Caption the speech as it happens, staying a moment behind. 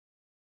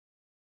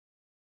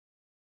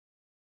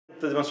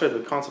to demonstrate the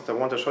concept, I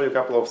want to show you a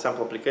couple of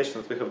sample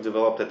applications that we have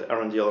developed at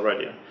R&D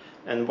already.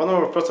 And one of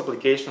our first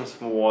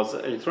applications was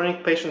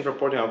electronic patient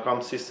reporting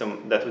outcome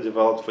system that we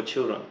developed for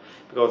children,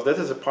 because that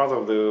is a part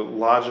of the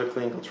larger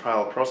clinical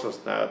trial process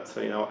that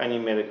any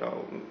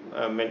medical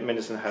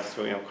medicine has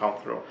to come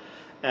through.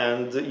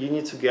 And you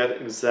need to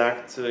get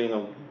exact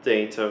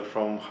data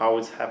from how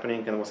it's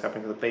happening and what's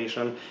happening to the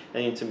patient,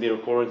 and it needs to be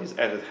recorded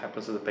as it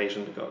happens to the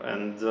patient,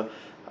 and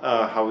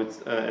how it's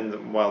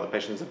and while the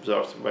patient is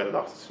observed by the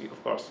doctors,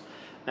 of course.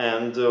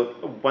 And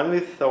when we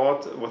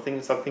started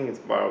thinking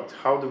about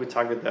how do we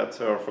target that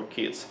for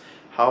kids,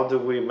 how do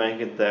we make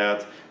it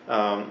that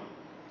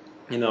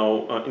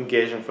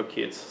engaging for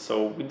kids.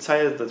 So we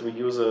decided that we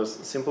use a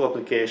simple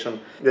application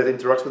that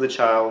interacts with the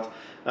child,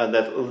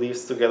 that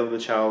lives together with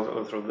the child,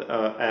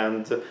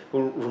 and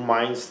who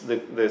reminds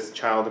this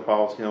child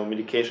about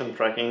medication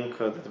tracking,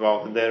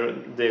 about their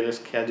daily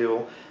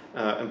schedule,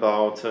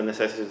 about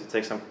necessity to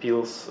take some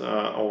pills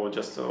or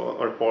just a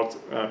report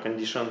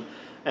condition.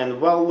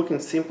 And while looking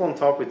simple on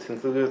top, it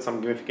included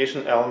some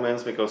gamification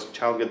elements because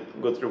child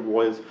got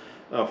rewarded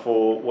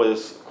for what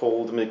is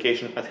called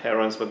medication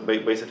adherence, but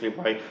basically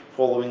by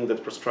following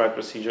that prescribed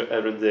procedure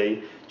every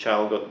day,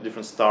 child got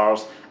different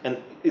stars, and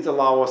it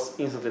allows us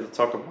instantly to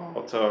talk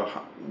about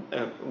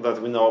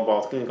that we know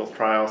about clinical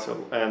trials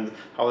and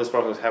how this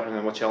process is happening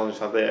and what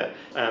challenges are there.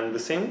 And the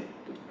same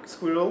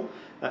squirrel,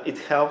 it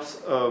helps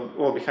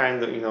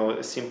behind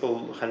a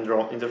simple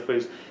hand-drawn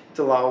interface.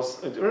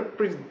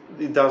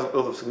 It does a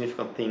lot of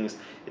significant things.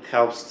 It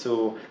helps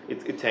to,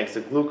 it takes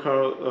the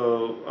glucose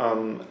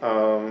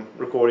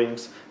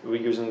recordings.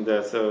 We're using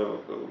that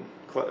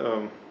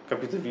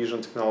computer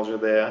vision technology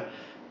there,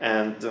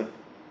 and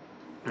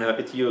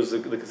it uses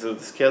the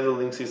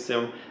scheduling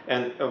system,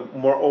 and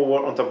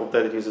moreover, on top of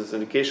that, it uses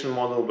an education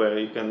model where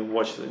you can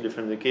watch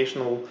different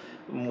educational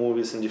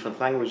movies in different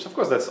languages. Of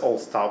course, that's all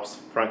stops.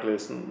 Frankly,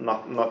 it's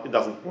it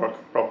doesn't work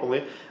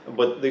properly.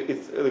 But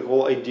the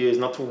whole idea is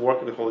not to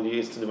work. The whole idea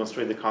is to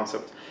demonstrate the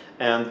concept.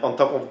 And on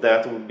top of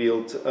that, we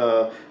built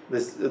the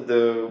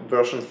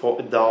version for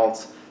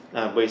adults.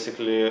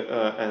 Basically,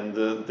 and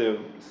the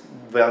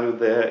value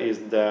there is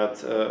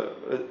that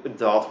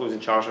adult who is in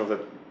charge of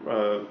that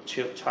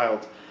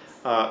child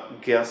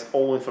gets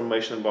all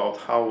information about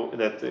how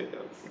that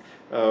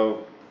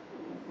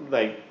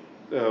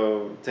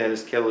daily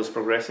schedule is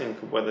progressing,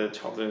 whether the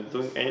child is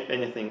doing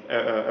anything,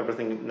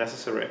 everything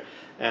necessary,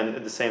 and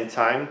at the same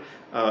time,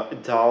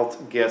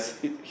 adult gets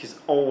his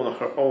own or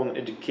her own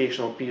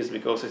educational piece,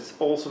 because it's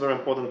also very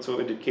important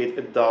to educate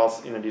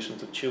adults in addition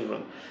to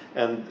children.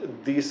 And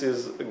this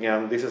is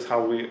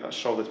how we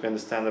show that we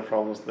understand the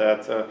problems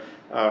that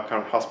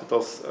current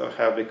hospitals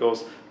have,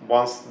 because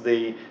once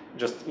they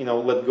just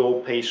let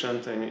go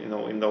patient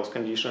in those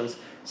conditions,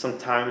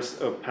 sometimes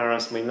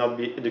parents may not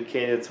be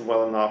educated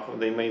well enough, or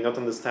they may not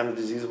understand the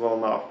disease well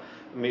enough,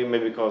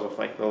 maybe because of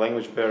the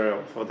language barrier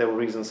or for whatever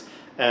reasons,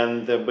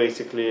 and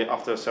basically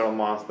after several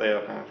months they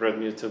are kind of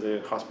readmitted to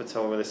the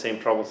hospital with the same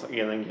troubles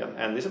again and again.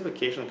 And this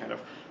application kind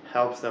of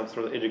helps them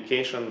through the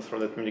education, through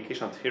the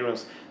medication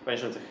adherence,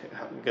 eventually to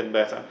get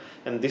better.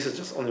 And this is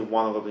just only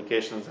one of the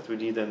applications that we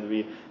did, and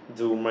we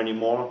do many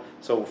more.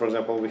 So, for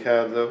example, we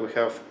have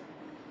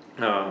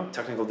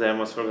technical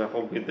demos, for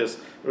example, with this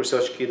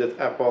research kit that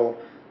Apple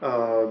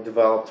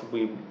developed.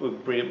 We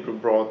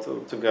brought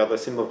together a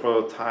simple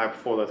prototype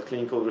for that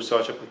clinical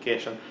research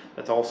application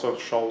that also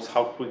shows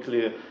how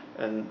quickly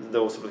and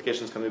those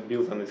applications can be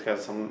built, and it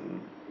has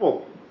some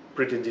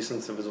pretty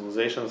decent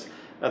visualizations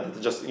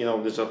that just they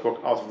just work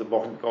out of the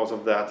box because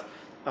of that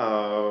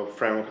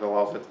framework that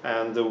allows it.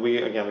 And we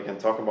can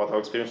talk about our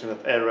experience in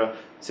that area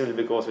simply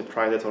because we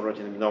tried it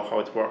already and we know how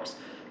it works.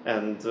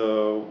 And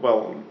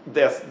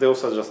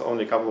those are just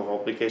only a couple of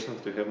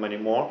applications. We have many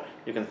more.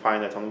 You can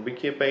find that on the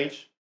wiki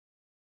page.